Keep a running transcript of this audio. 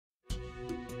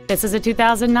This is a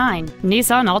 2009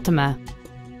 Nissan Altima.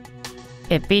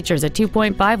 It features a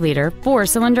 2.5-liter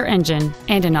four-cylinder engine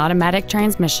and an automatic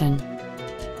transmission.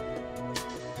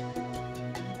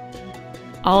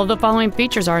 All of the following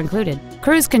features are included: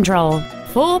 cruise control,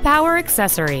 full power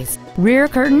accessories, rear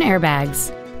curtain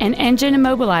airbags, an engine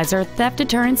immobilizer theft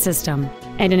deterrent system,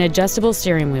 and an adjustable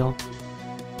steering wheel.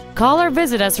 Call or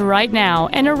visit us right now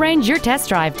and arrange your test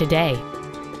drive today.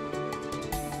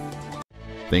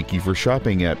 Thank you for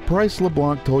shopping at Price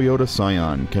LeBlanc Toyota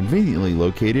Scion, conveniently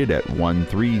located at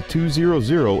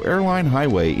 13200 Airline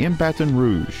Highway in Baton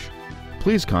Rouge.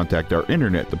 Please contact our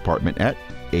internet department at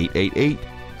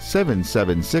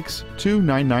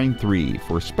 888-776-2993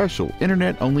 for special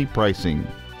internet-only pricing.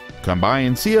 Come by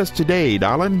and see us today,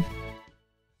 darling.